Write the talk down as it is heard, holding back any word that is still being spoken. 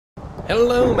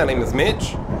Hello, my name is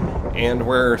Mitch, and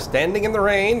we're standing in the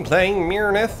rain playing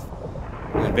Myrneth,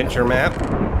 an adventure map.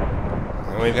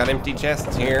 And we've got empty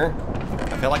chests here.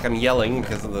 I feel like I'm yelling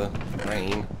because of the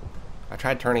rain. I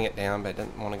tried turning it down, but it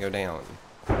didn't want to go down.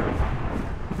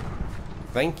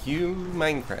 Thank you,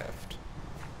 Minecraft.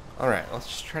 Alright, let's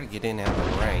just try to get in out of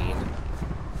the rain.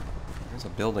 There's a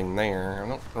building there. I'm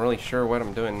not really sure what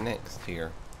I'm doing next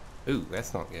here. Ooh,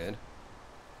 that's not good.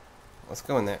 Let's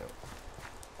go in that.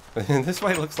 This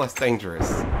way looks less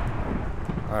dangerous.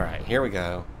 Alright, here we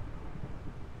go.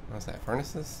 What's that,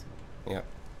 furnaces? Yep.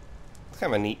 It's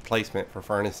kind of a neat placement for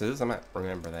furnaces. I might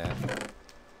remember that.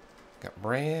 Got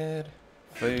bread,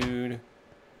 food.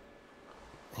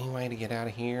 Any way to get out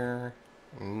of here?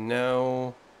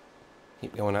 No.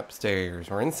 Keep going upstairs.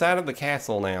 We're inside of the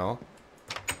castle now.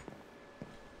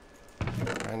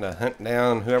 Trying to hunt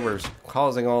down whoever's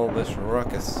causing all this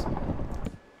ruckus.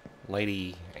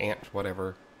 Lady, ant,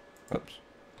 whatever. Oops.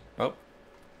 Oh.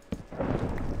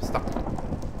 Stop.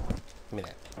 Give me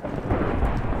that.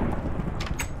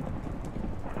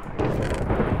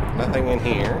 Nothing in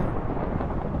here.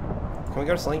 Can we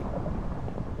go to sleep?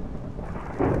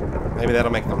 Maybe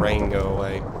that'll make the rain go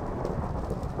away.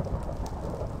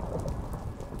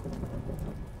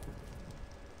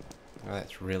 Oh,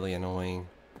 that's really annoying.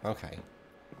 Okay.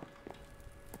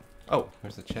 Oh,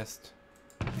 there's a chest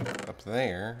up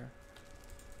there.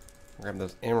 Grab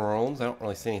those emeralds. I don't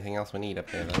really see anything else we need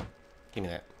up there, though. Give me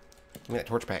that. Give me that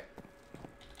torch pack.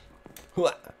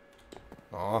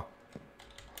 Aw.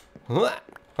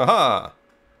 Ha-ha!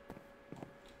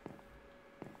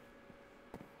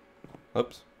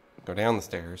 Oops. Go down the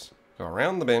stairs. Go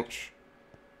around the bench.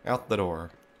 Out the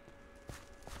door.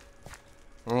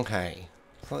 Okay.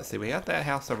 So let's see. We got that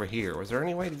house over here. Was there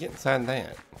any way to get inside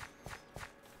that?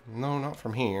 No, not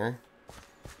from here.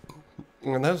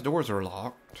 And those doors are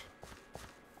locked.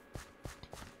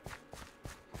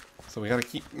 So we gotta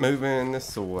keep moving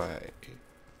this way.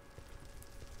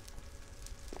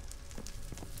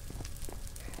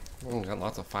 Oh, got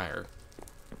lots of fire.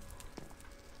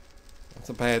 Lots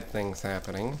of bad things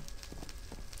happening.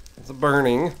 It's a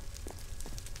burning.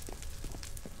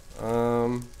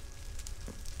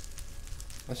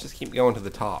 Let's just keep going to the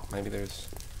top. Maybe there's...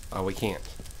 Oh, we can't.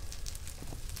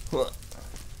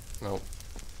 Nope.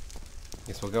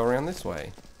 Guess we'll go around this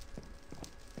way.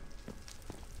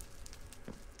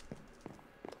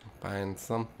 Find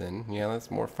something. Yeah,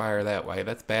 that's more fire that way.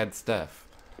 That's bad stuff.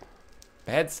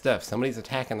 Bad stuff. Somebody's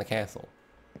attacking the castle.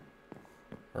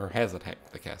 Or has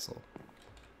attacked the castle.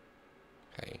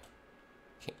 Okay.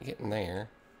 Can't get in there.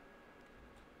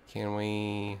 Can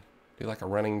we do like a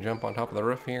running jump on top of the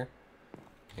roof here?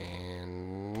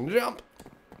 And jump!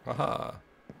 Haha.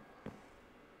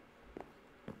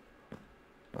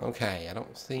 Okay, I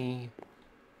don't see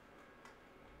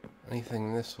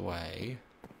anything this way.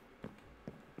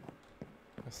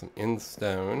 There's some end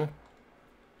stone.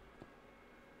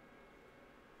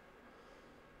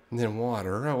 And then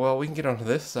water. Oh, well, we can get onto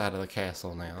this side of the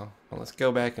castle now. Well, let's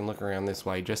go back and look around this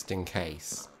way just in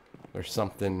case there's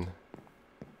something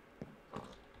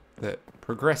that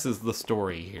progresses the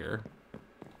story here.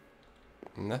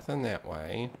 Nothing that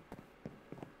way.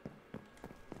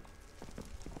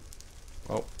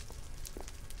 Oh.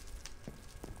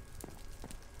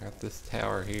 Got this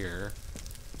tower here.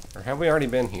 Or have we already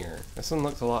been here? This one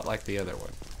looks a lot like the other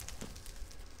one.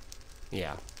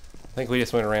 Yeah. I think we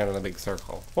just went around in a big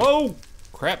circle. Whoa!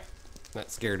 Crap! That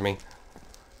scared me.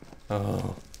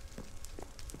 Oh.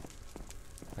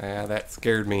 Yeah, that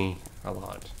scared me a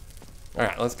lot.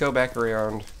 Alright, let's go back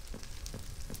around.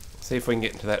 See if we can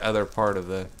get into that other part of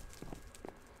the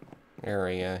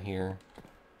area here.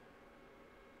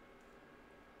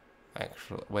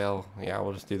 Actually, well, yeah,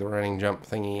 we'll just do the running jump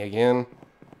thingy again.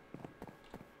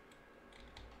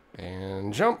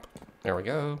 And jump! There we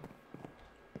go.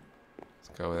 Let's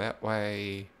go that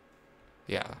way.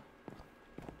 Yeah.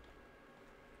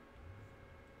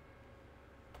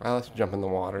 Well, let's jump in the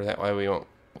water. That way we won't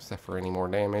suffer any more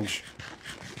damage.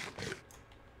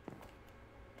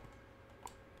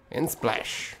 And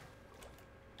splash.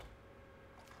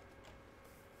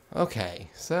 Okay,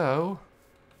 so...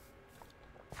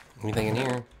 Anything in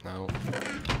here? No.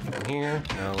 In here?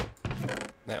 No.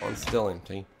 That one's still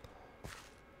empty.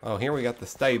 Oh, here we got the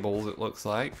stables, it looks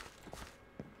like.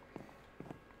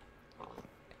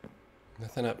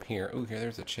 Nothing up here. Ooh, here,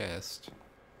 there's a chest.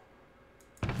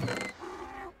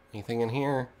 Anything in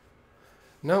here?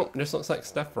 Nope, just looks like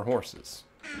stuff for horses.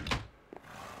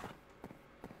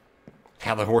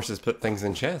 How the horses put things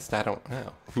in chests, I don't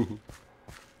know.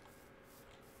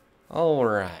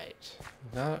 Alright.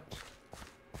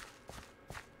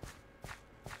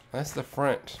 That's the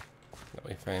front that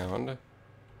we found.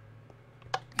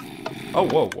 Oh,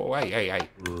 whoa, whoa, hey, hey, hey.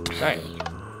 Hey.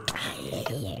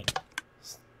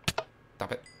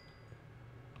 Stop it.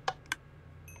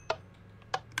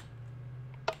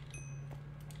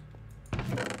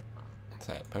 What's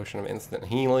that? Potion of instant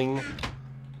healing.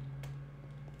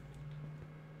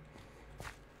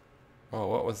 Oh,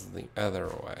 what was the other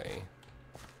way?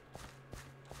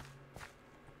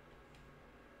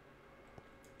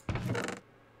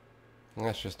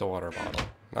 That's just a water bottle.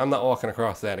 I'm not walking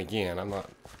across that again. I'm not...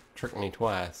 Trick me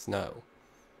twice. No.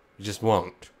 You just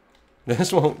won't.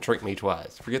 This won't trick me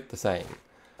twice. Forget the saying.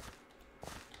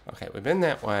 Okay, we've been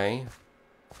that way.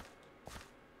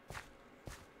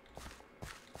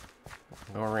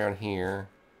 Go around here.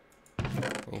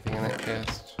 Anything in that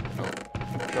chest?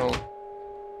 No.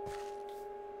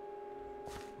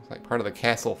 Looks like part of the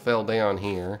castle fell down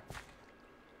here.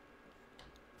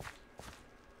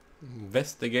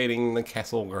 Investigating the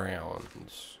castle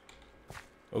grounds.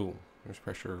 Oh, there's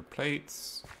pressure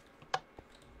plates.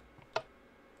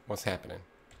 What's happening?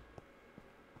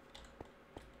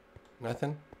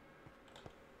 Nothing?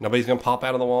 Nobody's gonna pop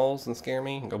out of the walls and scare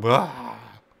me and go, bah!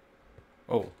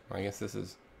 Oh, I guess this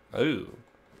is... Oh.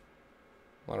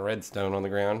 A lot of redstone on the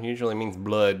ground. Usually means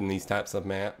blood in these types of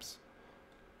maps.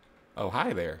 Oh,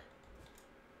 hi there.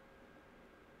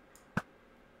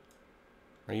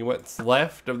 Are you what's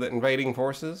left of the invading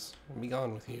forces? I'll be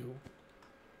gone with you.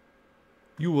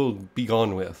 You will be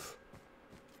gone with.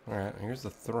 Alright, here's the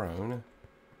throne.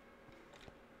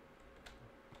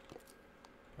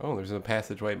 Oh, there's a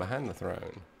passageway behind the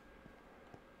throne.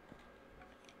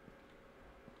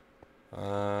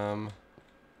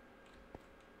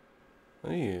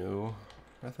 Ew.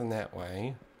 Nothing that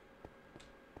way.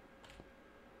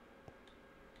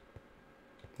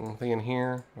 Anything in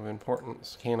here of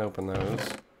importance? Can't open those.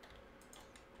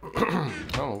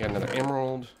 Oh, we got another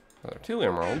emerald. Another 2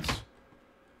 emeralds.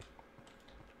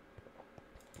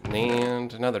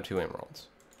 And another 2 emeralds.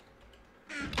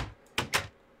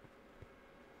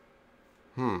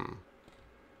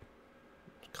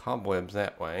 Cobwebs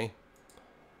that way.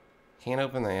 Can't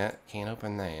open that. Can't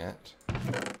open that.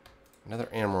 Another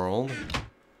emerald.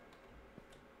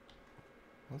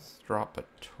 Let's drop a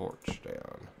torch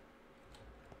down.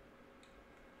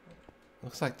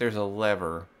 Looks like there's a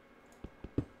lever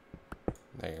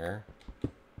there.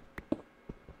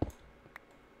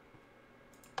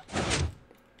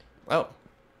 Oh.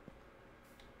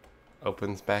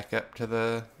 Opens back up to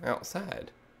the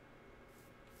outside.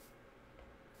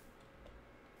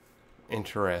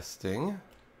 Interesting.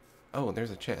 Oh,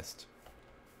 there's a chest.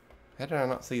 How did I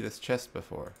not see this chest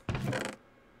before? A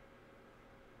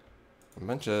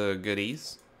bunch of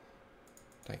goodies.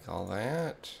 Take all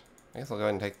that. I guess I'll go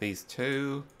ahead and take these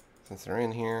 2 since they're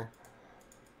in here.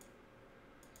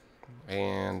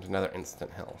 And another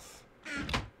instant health.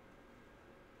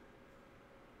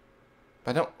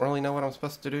 But I don't really know what I'm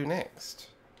supposed to do next.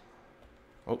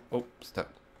 Oh, stuck.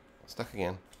 Stuck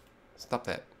again. Stop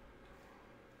that.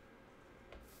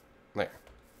 There.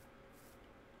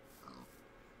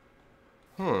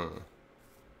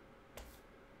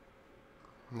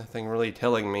 Nothing really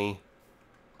telling me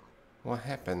what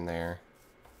happened there.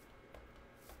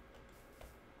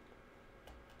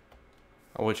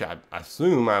 Which I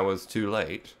assume I was too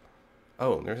late.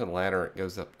 Oh, there's a ladder that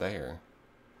goes up there.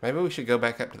 Maybe we should go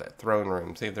back up to that throne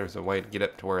room, see if there's a way to get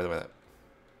up to where that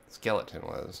skeleton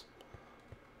was.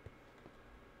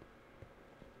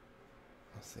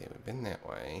 Let's see, we've been that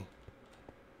way.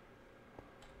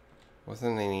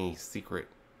 Wasn't any secret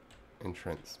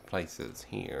entrance places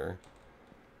here.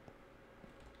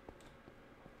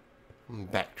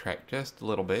 Backtrack just a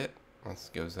little bit. This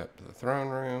goes up to the throne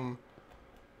room.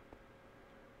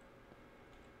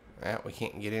 That we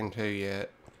can't get into yet.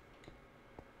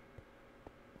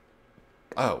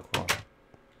 Oh, well,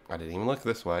 I didn't even look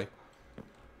this way.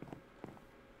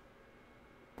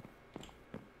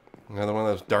 Another one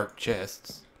of those dark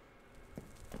chests.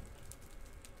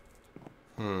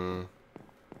 Let's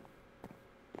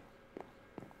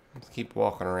keep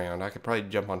walking around. I could probably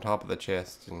jump on top of the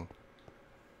chest and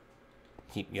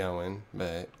keep going,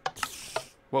 but...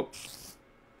 Whoa.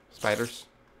 Spiders.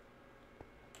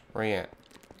 Where you at?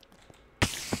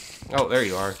 Oh, there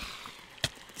you are.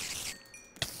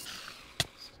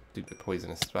 Stupid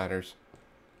poisonous spiders.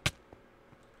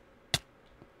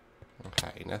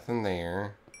 Okay, nothing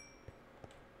there.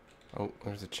 Oh,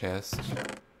 there's a chest.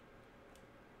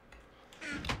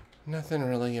 Nothing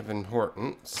really of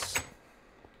importance.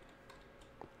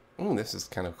 Ooh, this is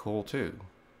kind of cool too.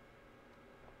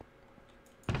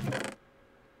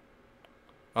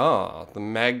 Ah, the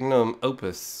magnum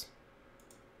opus.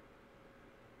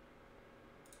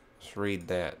 Let's read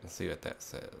that and see what that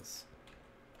says.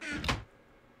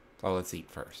 Oh, let's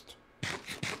eat first.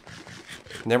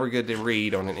 Never good to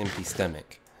read on an empty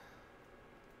stomach.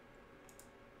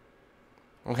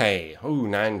 Okay, ooh,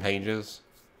 9 pages.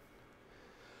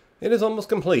 It is almost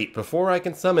complete. Before I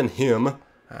can summon him,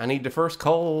 I need to first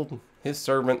call his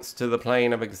servants to the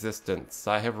plane of existence.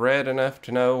 I have read enough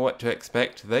to know what to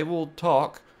expect. They will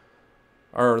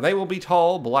be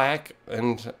tall, black,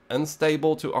 and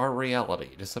unstable to our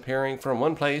reality, disappearing from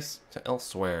one place to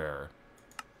elsewhere.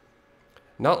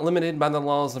 Not limited by the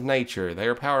laws of nature, they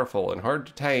are powerful and hard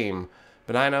to tame,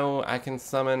 but I know I can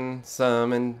summon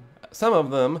some, and some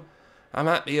of them I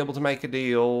might be able to make a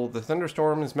deal. The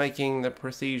thunderstorm is making the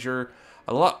procedure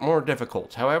a lot more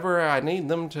difficult. However, I need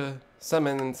them to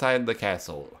summon inside the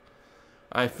castle.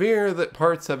 I fear that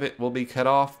parts of it will be cut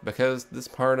off because this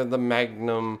part of the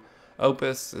magnum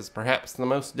opus is perhaps the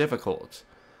most difficult.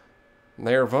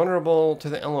 They are vulnerable to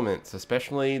the elements,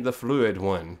 especially the fluid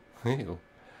one. Ew.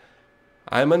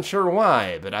 I'm unsure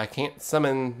why, but I can't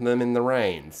summon them in the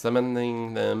rain.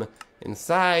 Summoning them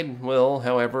inside will,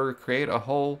 however, create a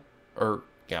hole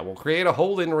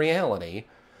in reality,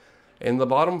 and the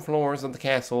bottom floors of the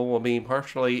castle will be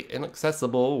partially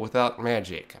inaccessible without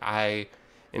magic. I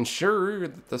ensure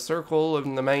that the circle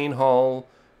in the main hall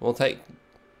will take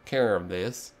care of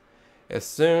this. As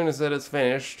soon as it is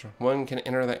finished, one can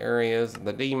enter the areas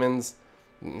the demons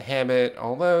inhabit,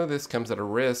 although this comes at a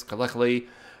risk. Luckily,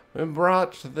 we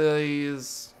brought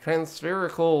these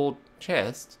transpherical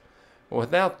chests.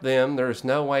 Without them, there is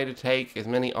no way to take as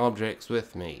many objects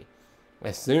with me.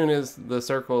 As soon as the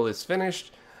circle is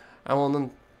finished, it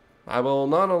will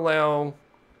not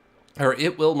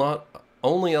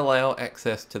only allow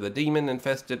access to the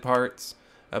demon-infested parts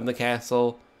of the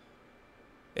castle,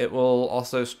 it will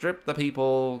also strip the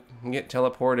people and get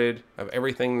teleported of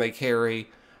everything they carry.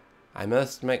 I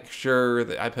must make sure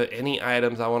that I put any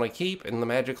items I want to keep in the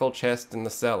magical chest in the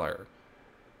cellar.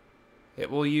 It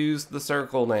will use the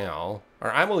circle now,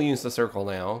 or I will use the circle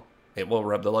now. It will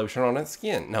rub the lotion on its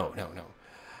skin. No.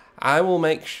 I will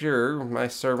make sure my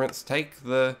servants take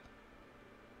the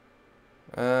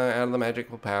out of the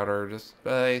magical powder. Just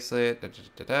place it.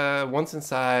 Once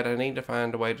inside, I need to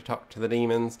find a way to talk to the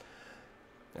demons.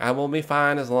 I will be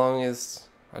fine as long as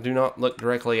I do not look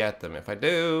directly at them. If I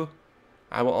do,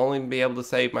 I will only be able to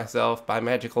save myself by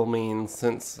magical means,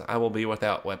 since I will be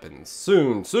without weapons.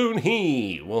 Soon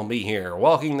he will be here,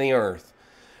 walking the earth.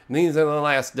 These are the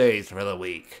last days for the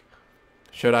week.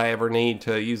 Should I ever need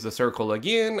to use the circle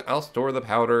again, I'll store the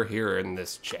powder here in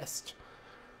this chest.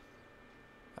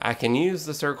 I can use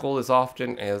the circle as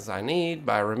often as I need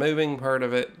by removing part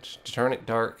of it to turn it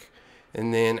dark,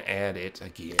 and then add it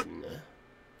again.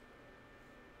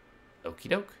 Okie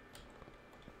doke.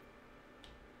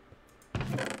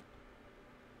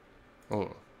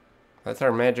 Oh, that's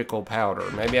our magical powder.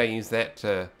 Maybe I use that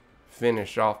to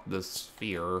finish off the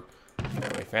sphere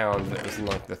that we found that was in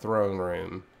like the throne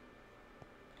room.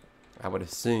 I would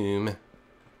assume.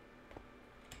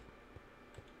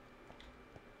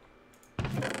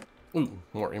 Ooh,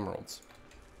 more emeralds.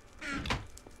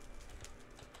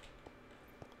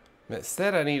 But it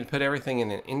said I need to put everything in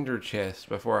an ender chest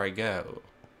before I go,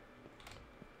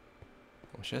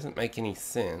 which doesn't make any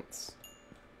sense.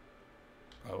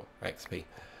 Oh, XP.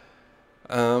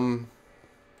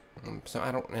 So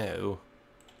I don't know.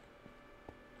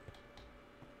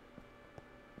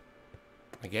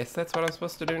 I guess that's what I'm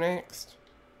supposed to do next.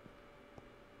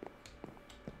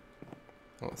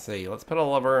 Let's see. Let's put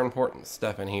all of our important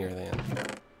stuff in here then.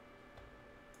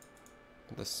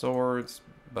 The swords,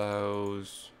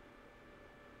 bows,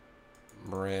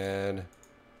 bread,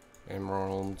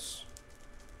 emeralds.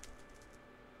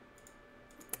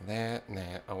 That and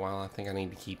that. Oh, well, I think I need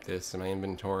to keep this in my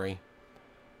inventory.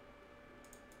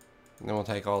 And then we'll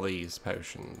take all these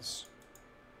potions.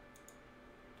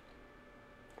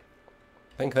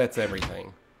 I think that's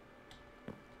everything.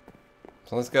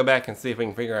 So let's go back and see if we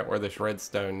can figure out where this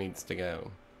redstone needs to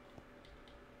go.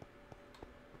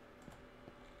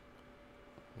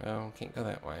 No, can't go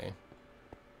that way.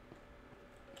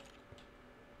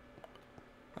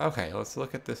 Okay, let's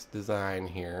look at this design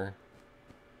here.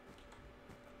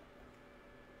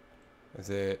 Is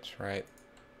it right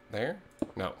there?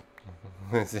 No.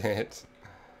 Is it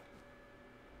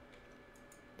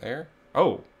there?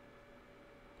 Oh!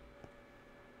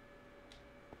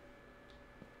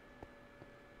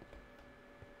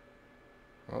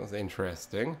 That was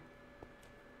interesting.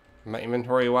 My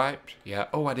inventory wiped? Yeah.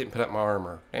 Oh, I didn't put up my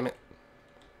armor. Damn it.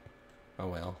 Oh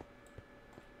well.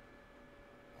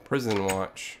 Prison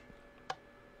watch.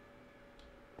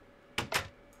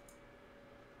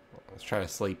 Let's try to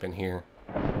sleep in here.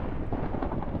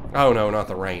 Oh no, not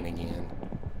the rain again.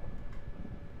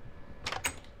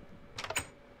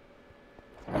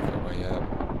 Make our way up.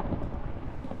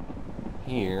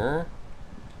 Here.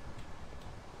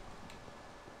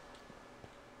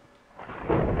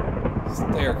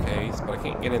 Staircase, but I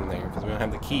can't get in there because we don't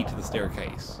have the key to the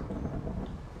staircase.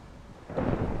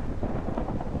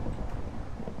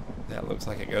 That looks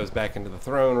like it goes back into the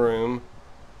throne room.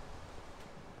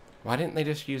 Why didn't they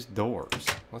just use doors?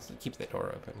 Let's keep that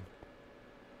door open.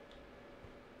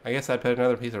 I guess I'd put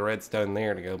another piece of redstone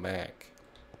there to go back.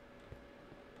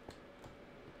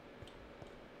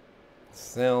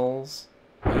 Cells.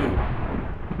 Ooh.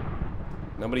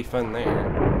 Nobody fun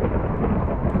there.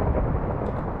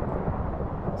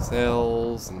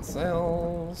 Cells and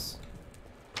cells.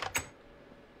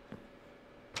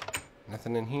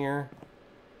 Nothing in here.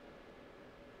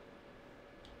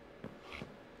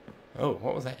 Oh,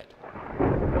 what was that?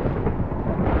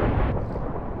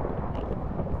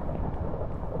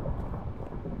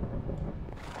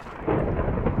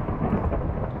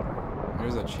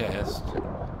 There's a chest.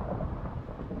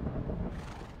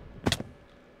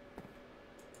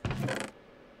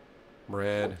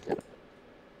 Bread.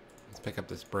 Let's pick up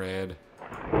this bread.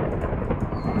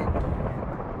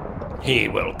 He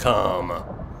will come.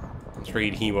 Let's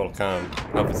read He Will Come.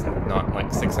 I hope it's not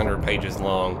like 600 pages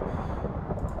long.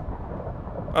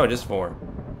 Oh, just 4.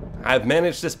 I've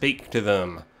managed to speak to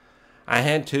them. I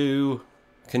had to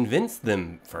convince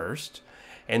them first,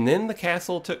 and then the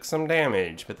castle took some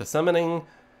damage, but the summoning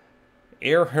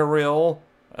Irhiril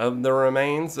of the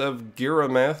remains of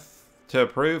Girameth to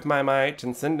prove my might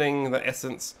and sending the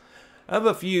essence of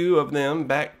a few of them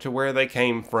back to where they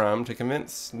came from to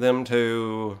convince them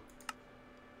to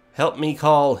help me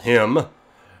call him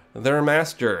their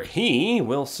master. He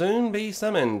will soon be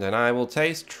summoned, and I will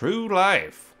taste true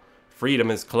life.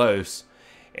 Freedom is close,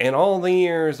 and all the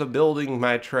years of building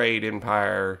my trade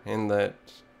empire in that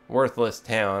worthless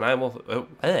town,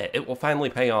 it will finally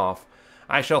pay off.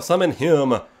 I shall summon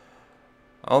him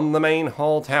on the main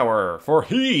hall tower, for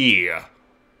he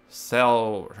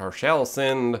shall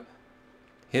send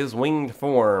his winged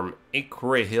form.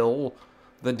 Ikrihil,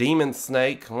 the demon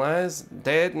snake, lies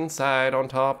dead inside on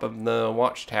top of the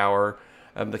watchtower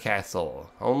of the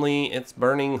castle. Only its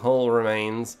burning hull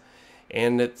remains,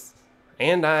 and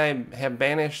I have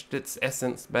banished its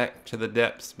essence back to the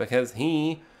depths, because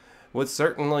he would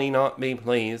certainly not be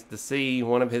pleased to see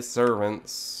one of his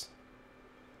servants.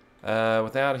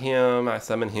 Without him, I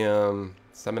summon him.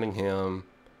 Summoning him.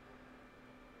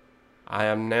 I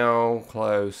am now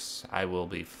close. I will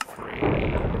be free.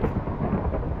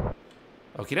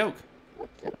 Okie doke.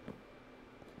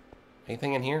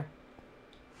 Anything in here?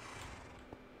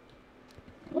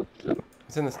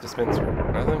 What's in this dispenser?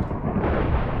 Nothing?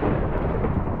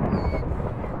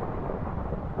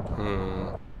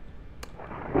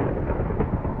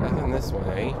 Nothing this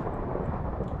way.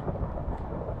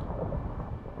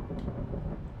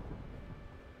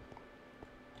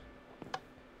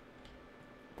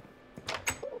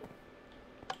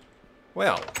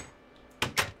 Well.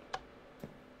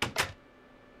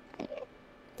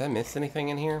 Did I miss anything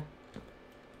in here?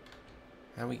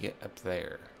 How do we get up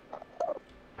there?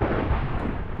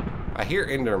 I hear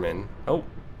Enderman. Oh.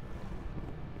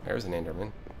 There's an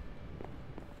Enderman.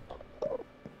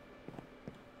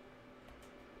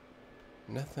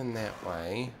 Nothing that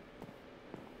way.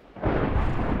 I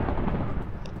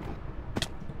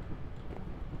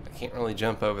can't really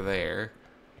jump over there.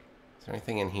 Is there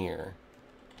anything in here?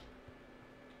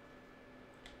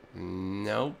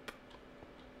 Nope.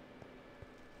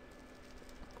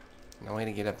 No way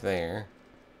to get up there.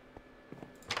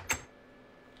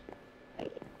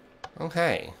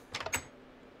 Okay.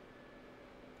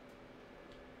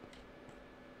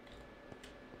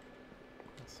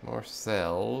 Some more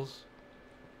cells.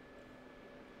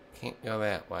 Can't go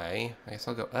that way. I guess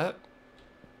I'll go up.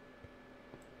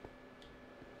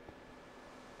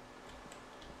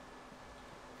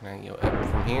 Can I go up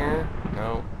from here?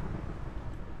 No.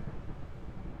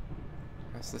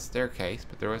 That's the staircase,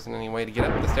 but there wasn't any way to get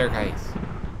up the staircase.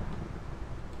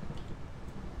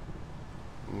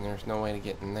 And there's no way to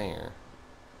get in there.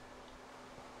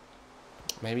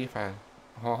 Maybe if I...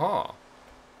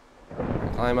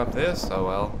 climb up this? Oh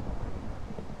well.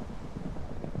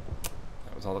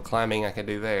 That was all the climbing I could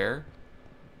do there.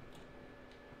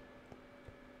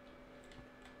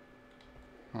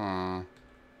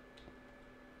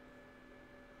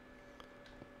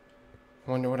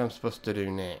 Wonder what I'm supposed to do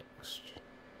next.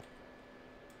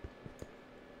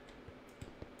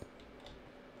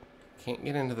 Can't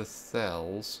get into the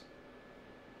cells.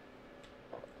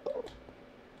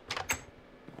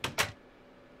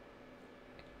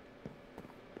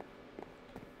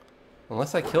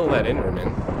 Unless I kill that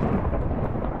Enderman.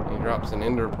 He drops an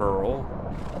Ender Pearl.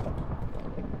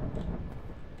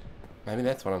 Maybe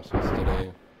that's what I'm supposed to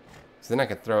do. So then I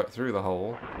could throw it through the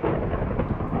hole.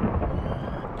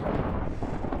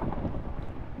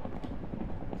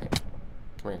 Okay.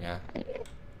 Come here, guy.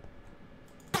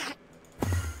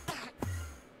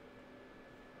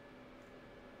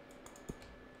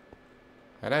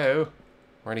 Hello?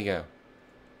 Where'd he go?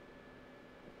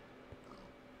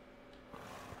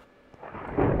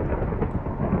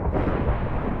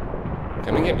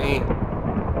 Come and get me.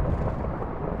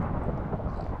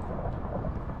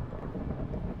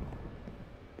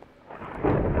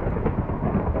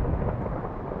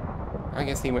 I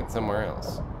guess he went somewhere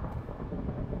else.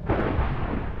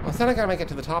 Well, I said I gotta make it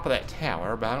to the top of that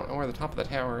tower, but I don't know where the top of the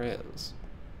tower is.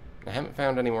 I haven't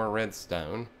found any more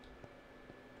redstone.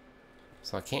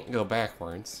 So I can't go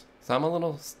backwards. So I'm a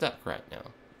little stuck right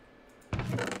now.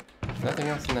 There's nothing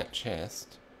else in that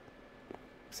chest.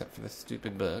 Except for this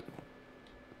stupid book.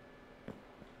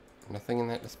 Nothing in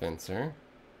that dispenser.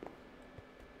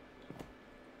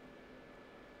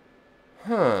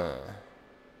 Huh.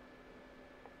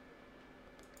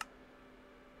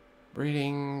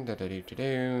 Breeding,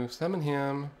 da-da-do-do-do. Summon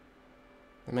him.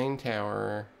 The main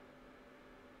tower.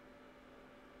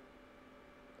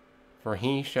 For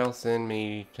he shall send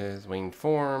me to his winged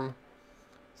form.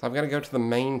 So I've got to go to the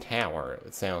main tower, it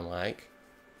would sound like.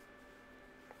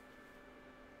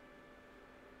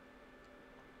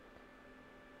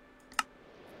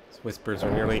 These whispers are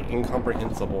nearly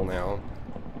incomprehensible now.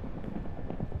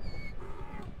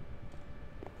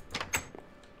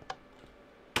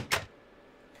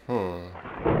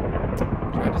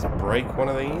 Can I just break one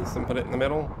of these and put it in the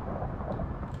middle?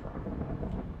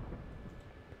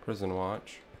 Prison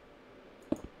watch.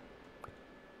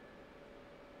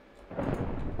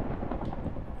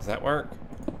 Does that work?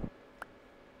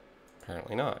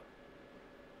 Apparently not.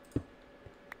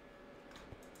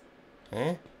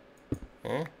 Eh?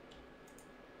 Eh?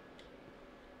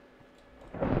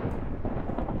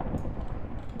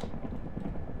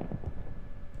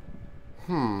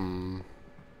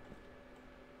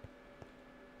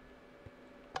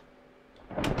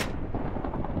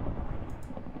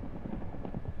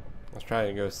 Let's try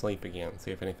to go sleep again,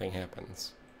 see if anything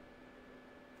happens.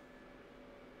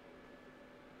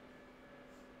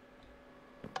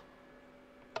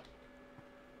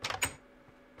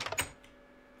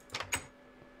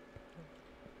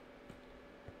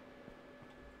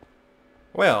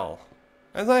 Well,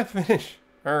 as I finish,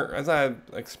 or as I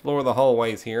explore the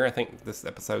hallways here, I think this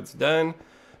episode's done.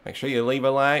 Make sure you leave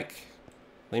a like,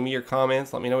 leave me your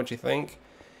comments, let me know what you think,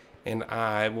 and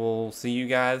I will see you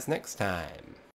guys next time.